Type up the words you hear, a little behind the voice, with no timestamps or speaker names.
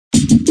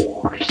What's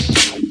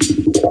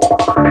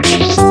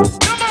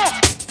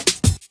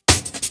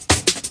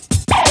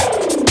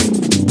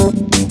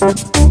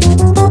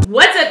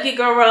up,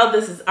 GeekGirl World?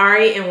 This is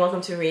Ari and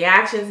welcome to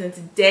Reactions, and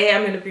today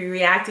I'm going to be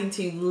reacting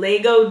to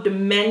Lego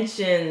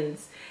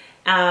Dimensions.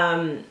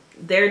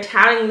 They're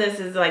touting this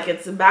as like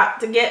it's about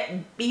to get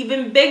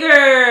even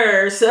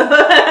bigger, so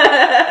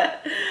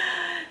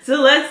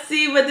so let's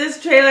see what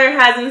this trailer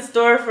has in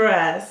store for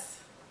us.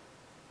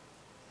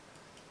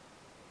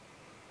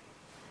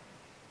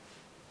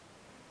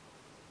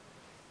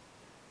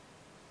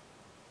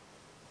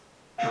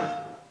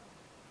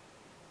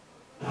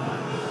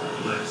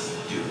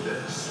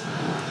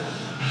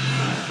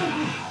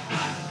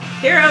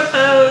 Hero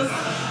pose.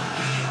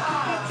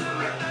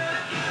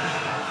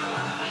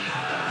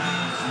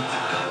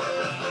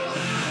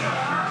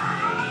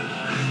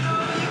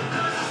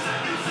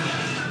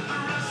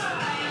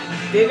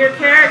 Bigger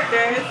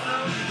characters.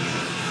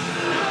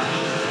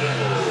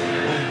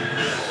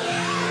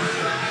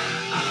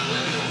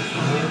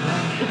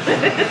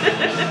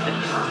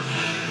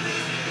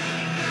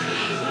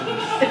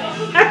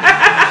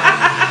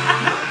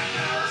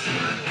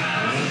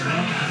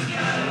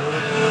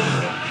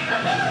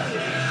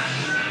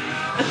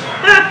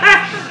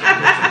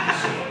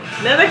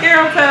 Another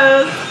hero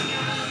pose.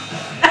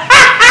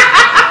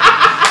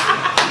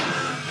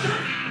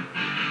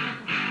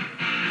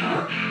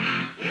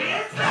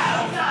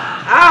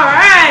 All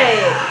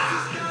right.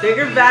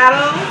 Bigger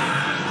battles.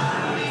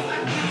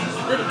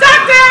 The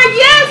Doctor,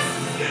 yes.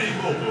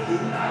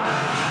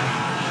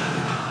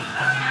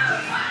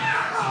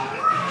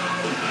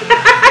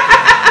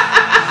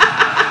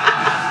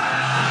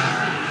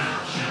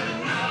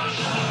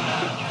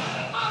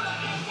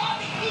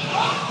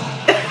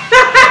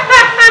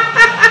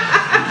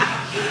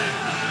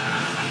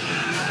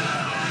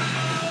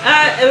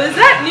 Was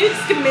that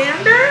Newt's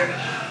commander?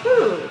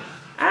 Ooh,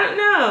 I don't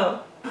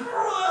know.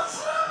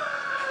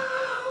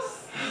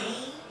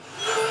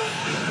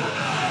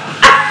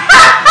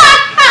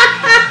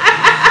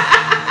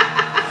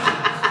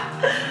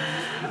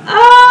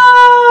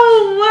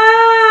 Oh,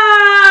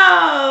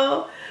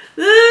 wow.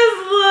 This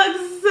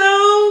looks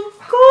so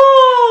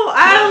cool.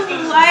 I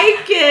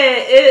like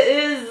it. It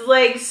is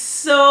like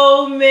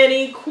so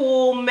many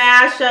cool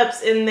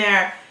mashups in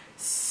there.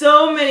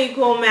 So many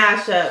cool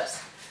mashups.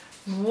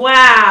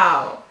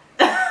 Wow.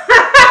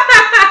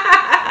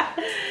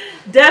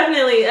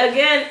 Definitely.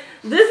 Again,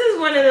 this is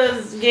one of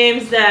those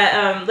games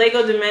that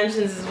Lego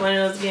Dimensions is one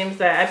of those games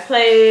that I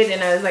played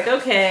and I was like,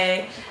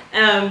 okay,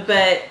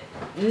 but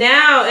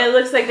now it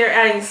looks like they're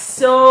adding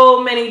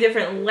so many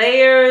different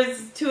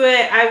layers to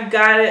it. I've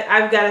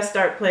got to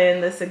start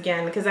playing this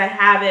again because I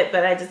have it,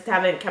 but I just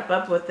haven't kept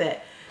up with it.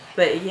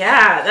 But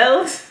yeah, it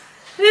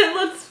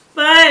looks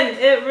fun.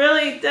 It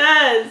really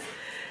does.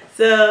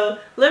 So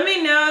let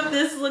me know if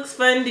this looks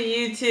fun to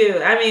you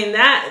too. I mean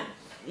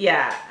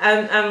yeah,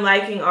 I'm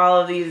liking all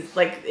of these.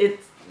 Like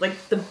it's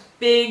like the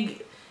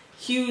big,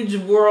 huge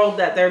world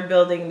that they're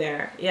building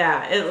there.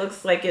 Yeah, it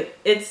looks like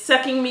it's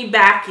sucking me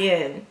back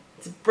in.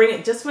 To bring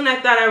it just when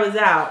I thought I was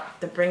out,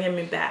 they're bringing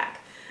me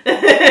back.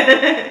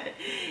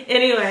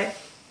 Anyway.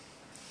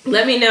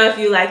 Let me know if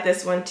you like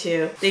this one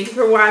too. Thank you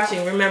for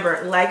watching.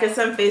 Remember, like us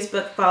on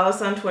Facebook, follow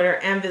us on Twitter,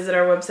 and visit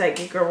our website,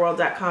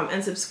 geekgirlworld.com,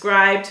 and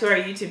subscribe to our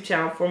YouTube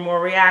channel for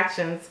more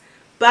reactions.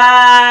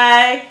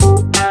 Bye!